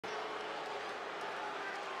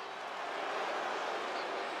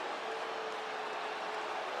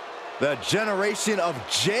The generation of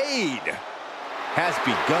Jade has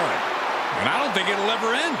begun. And I don't think it'll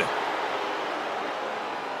ever end.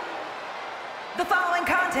 The following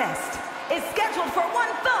contest is scheduled for one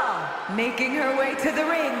fall. Making her way to the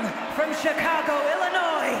ring from Chicago,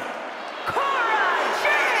 Illinois, Cora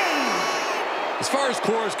Jade! As far as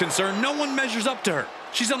Cora's concerned, no one measures up to her.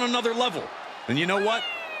 She's on another level. And you know what?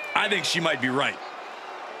 I think she might be right.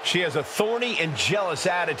 She has a thorny and jealous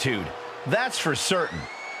attitude. That's for certain.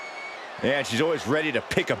 And she's always ready to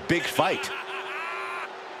pick a big fight.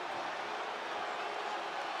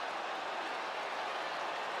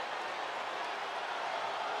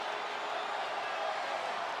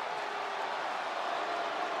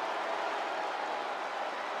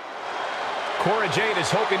 Cora Jade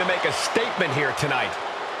is hoping to make a statement here tonight.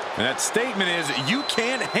 And that statement is, you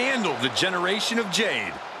can't handle the generation of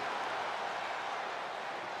Jade.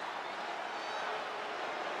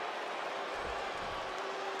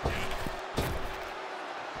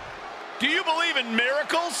 Do you believe in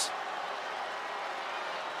miracles?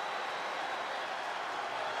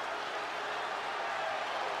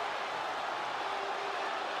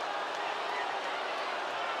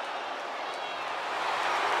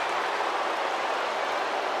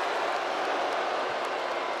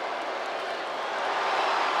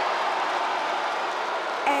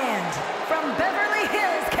 And from Beverly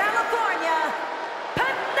Hills, California,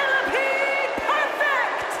 Penelope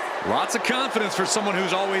Perfect! Lots of confidence for someone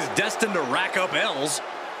who's always destined to rack up L's.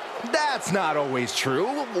 That's not always true.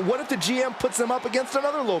 What if the GM puts them up against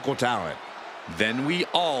another local talent? Then we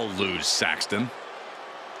all lose, Saxton.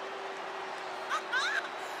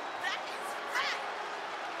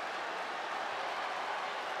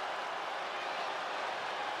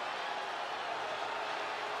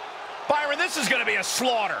 Byron, this is going to be a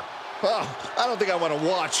slaughter. Oh, I don't think I want to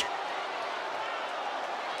watch.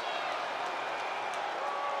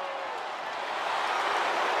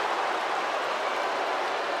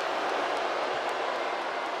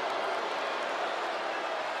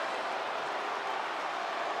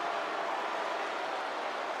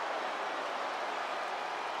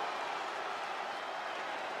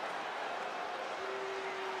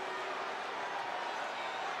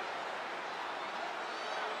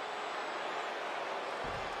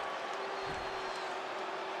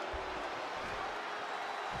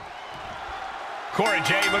 Cora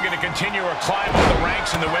Jade looking to continue her climb up the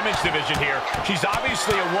ranks in the women's division here. She's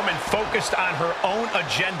obviously a woman focused on her own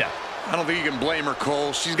agenda. I don't think you can blame her,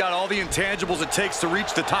 Cole. She's got all the intangibles it takes to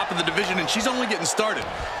reach the top of the division, and she's only getting started.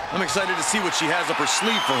 I'm excited to see what she has up her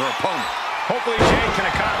sleeve for her opponent. Hopefully Jade can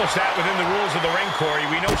accomplish that within the rules of the ring, Corey.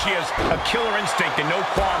 We know she has a killer instinct and no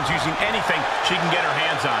qualms using anything she can get her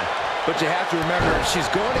hands on. But you have to remember, she's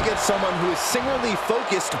going against someone who is singularly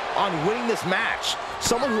focused on winning this match.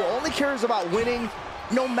 Someone who only cares about winning,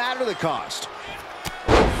 no matter the cost.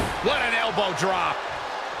 What an elbow drop.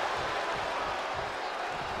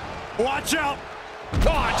 Watch out!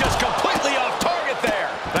 Oh, just completely off target there.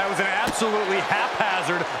 That was an absolutely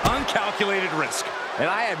haphazard, uncalculated risk. And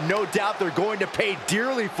I have no doubt they're going to pay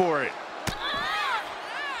dearly for it.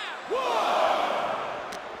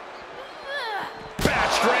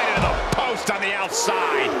 Back straight into the post on the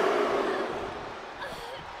outside.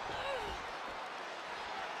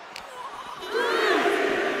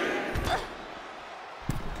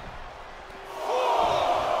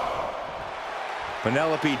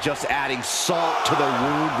 Penelope just adding salt to the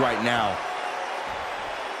wound right now.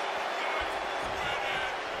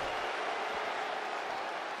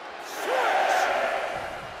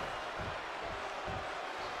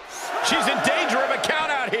 She's in danger of a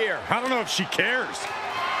count out here. I don't know if she cares.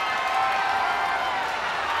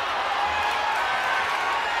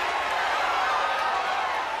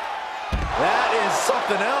 That is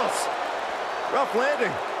something else. Rough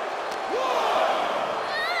landing.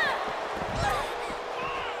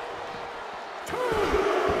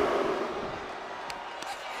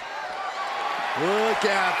 Look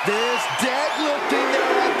at this, deadlifting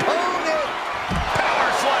their opponent. Power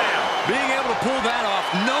slam. Being able to pull that off,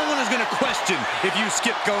 no one is going to question if you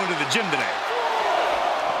skip going to the gym today.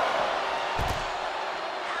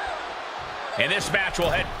 And this match will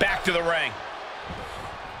head back to the ring.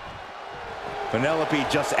 Penelope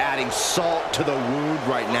just adding salt to the wound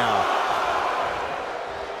right now.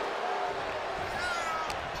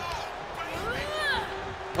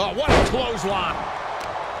 Oh, what a clothesline.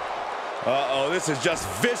 Uh-oh, this is just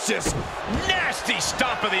vicious. Nasty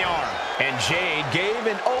stomp of the arm. And Jade gave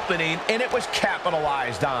an opening, and it was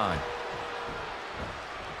capitalized on.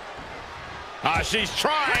 She's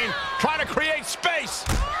trying to create space.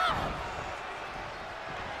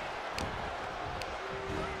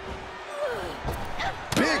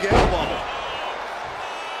 Big elbow.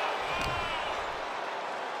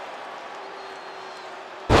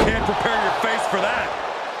 for that.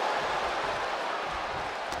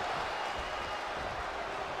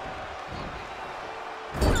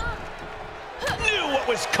 Knew what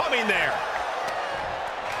was coming there.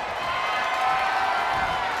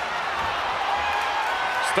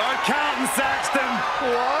 Start counting, Saxton.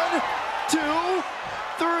 1, 2,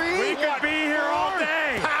 3. We could be here all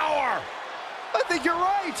day. Power. I think you're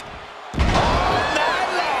right. All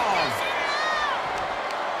night long.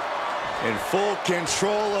 In full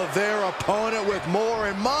control of their opponent with more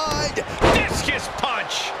in mind. Discus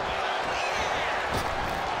punch.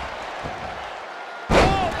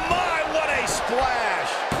 Oh, my, what a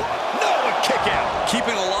splash. No, a kick out.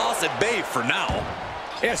 Keeping a loss at bay for now.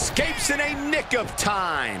 Escapes in a nick of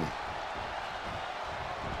time.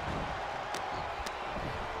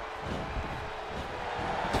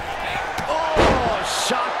 Oh,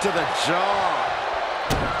 shot to the jaw.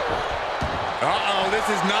 Uh-oh, this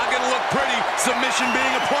is not going to look pretty. Submission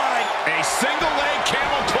being applied. A single leg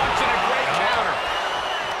camel clutch and a great counter.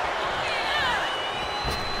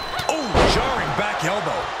 Oh, jarring back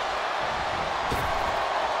elbow.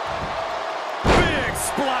 Big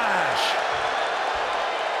splash.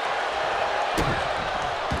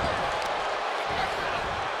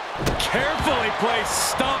 Carefully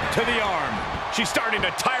placed stomp to the arm. She's starting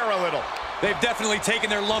to tire a little. They've definitely taken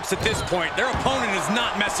their lumps at this point. Their opponent is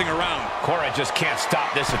not messing around. Cora just can't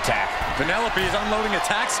stop this attack. Penelope is unloading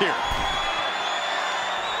attacks here.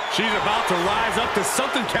 She's about to rise up to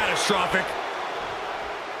something catastrophic.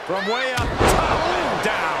 From way up top and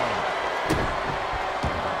down.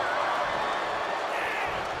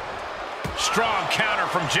 Strong counter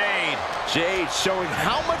from Jade. Jade showing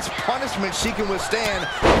how much punishment she can withstand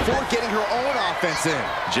before getting her own offense in.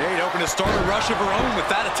 Jade opened a stormy rush of her own with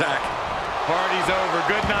that attack. Party's over.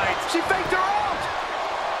 Good night. She faked her out.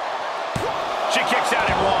 She kicks out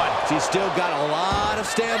in one. She's still got a lot of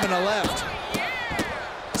stamina left.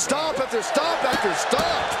 Stomp after stomp after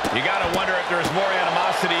stomp. You got to wonder if there's more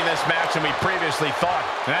animosity in this match than we previously thought.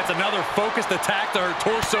 And that's another focused attack to her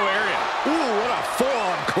torso area. Ooh, what a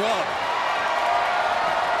forearm club.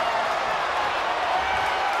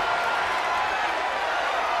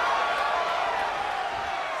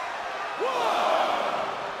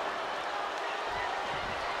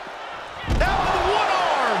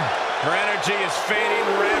 She is fading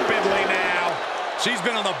rapidly now. She's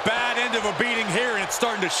been on the bad end of a beating here, and it's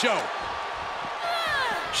starting to show.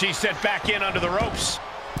 She's sent back in under the ropes.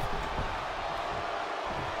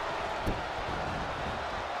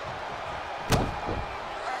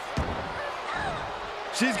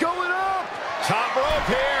 She's going up. Top rope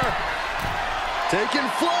here. Taking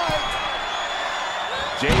flight.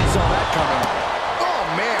 Jade saw that coming. Oh,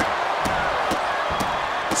 man.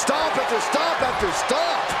 Stomp after stomp after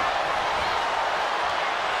stomp.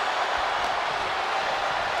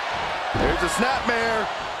 There's a snapmare.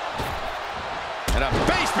 And a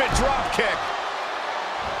basement drop kick.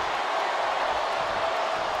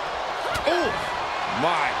 Oh,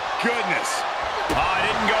 my goodness. Oh, it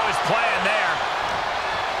didn't go as planned there.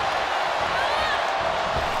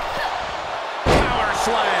 Power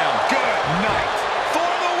slam. Good night.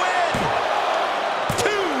 For the win.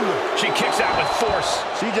 2. She kicks out with force.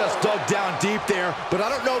 She just dug down deep there, but I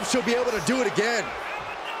don't know if she'll be able to do it again.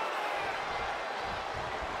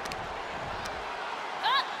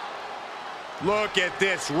 Look at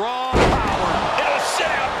this raw power. It'll sit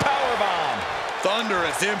out powerbomb.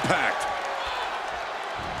 Thunderous impact.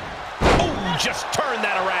 Oh, just turn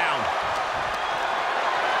that around.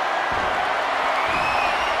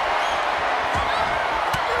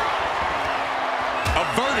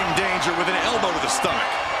 Averting danger with an elbow to the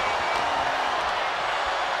stomach.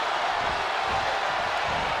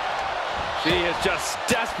 She is just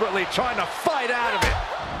desperately trying to fight out of it.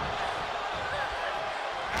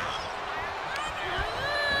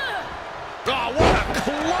 Oh, what a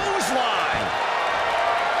clothesline!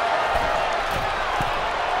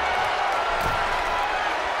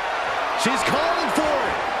 She's calling for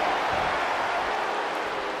it.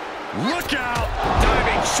 Look out!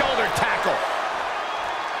 Diving shoulder tackle.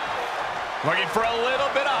 Looking for a little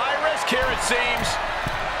bit of high risk here, it seems.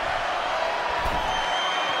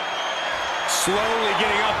 Slowly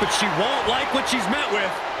getting up, but she won't like what she's met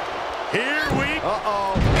with. Here we...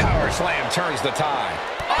 Uh-oh. Power slam turns the tide.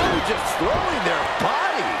 Oh, just throwing their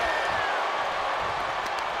body.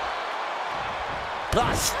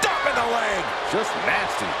 The stop in the leg. Just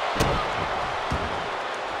nasty.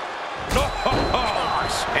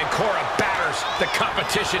 And Cora batters the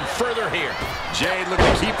competition further here. Jade looking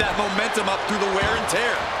to keep that momentum up through the wear and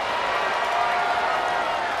tear.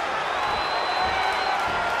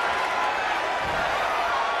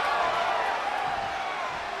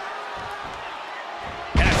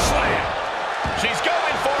 She's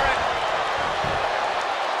going for it.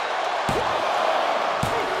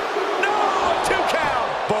 No, 2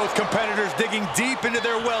 count. Both competitors digging deep into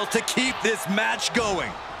their well to keep this match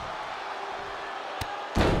going.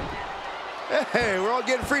 Hey, we're all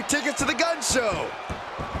getting free tickets to the gun show.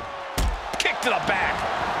 Kick to the back.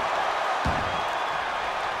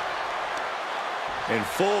 In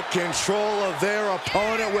full control of their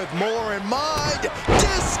opponent with more in mind.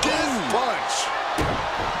 Discus punch.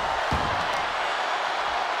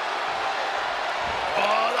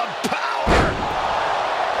 Oh, the power.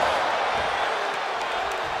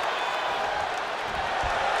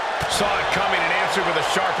 Saw it coming and answered with a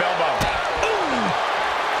sharp elbow.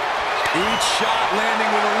 Each shot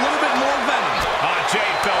landing with a little bit more venom.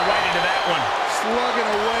 Jade fell right into that one. Slugging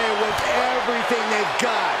away with everything they've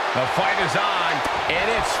got. The fight is on, and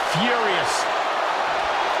it's furious.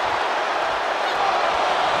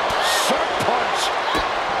 Sharp punch.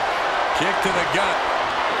 Kick to the gut.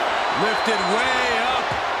 Lifted way up.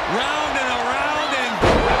 Round and around and...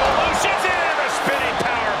 Revolution's in a spinning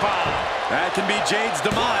powerbomb. That can be Jade's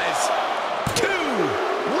demise. 2.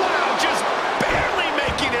 Wow, just barely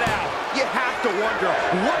making it out. You have to wonder,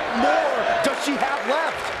 what more does she have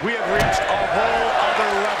left? We have reached a whole other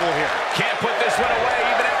level here. Can't put this one away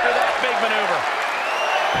even after that big maneuver.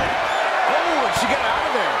 Oh, and she got out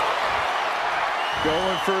of there.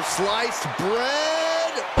 Going for sliced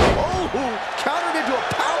bread. Oh, countered into a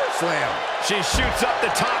power slam. She shoots up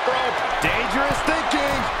the top rope. Dangerous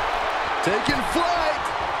thinking. Taking flight.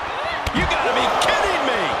 You gotta be kidding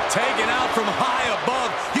me! Taken out from high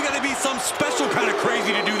above. You gotta be some special kind of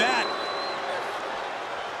crazy to do that.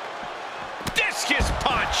 Discus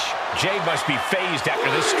punch. Jade must be phased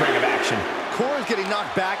after this string of action. Cora's getting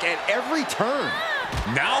knocked back at every turn.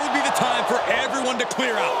 Now would be the time for everyone to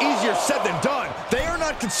clear out. Easier said than done. They are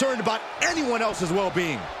not concerned about anyone else's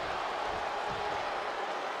well-being.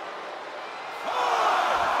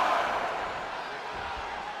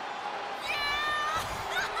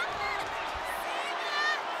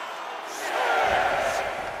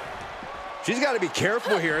 She's got to be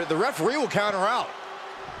careful here. The referee will count her out.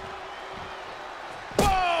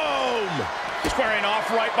 Boom! Squaring off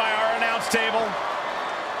right by our announce table.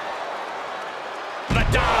 The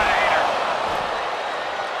dive.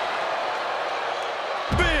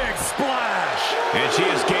 Big splash. And she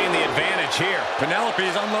has gained the advantage here. Penelope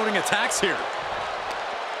is unloading attacks here.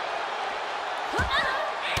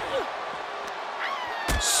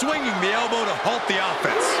 Swinging the elbow to halt the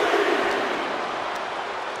offense.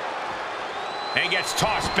 And gets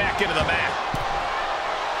tossed back into the mat.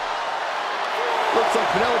 Looks like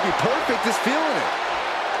Penelope Perfect is feeling it.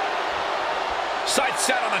 Sight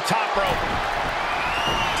set on the top rope.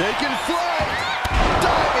 Taking flight.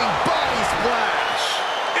 Diving body splash.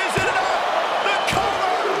 Is it enough? The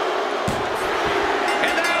cover!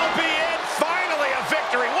 And that'll be it. Finally a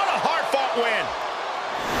victory. What a hard-fought win.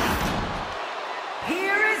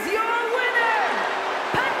 Here is your winner,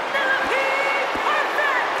 Penelope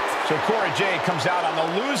Perfect! So Cora Jade comes out on the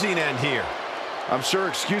losing end here. I'm sure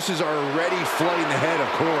excuses are already flooding the head of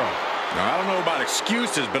Cora. Now, I don't know about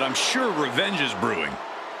excuses, but I'm sure revenge is brewing.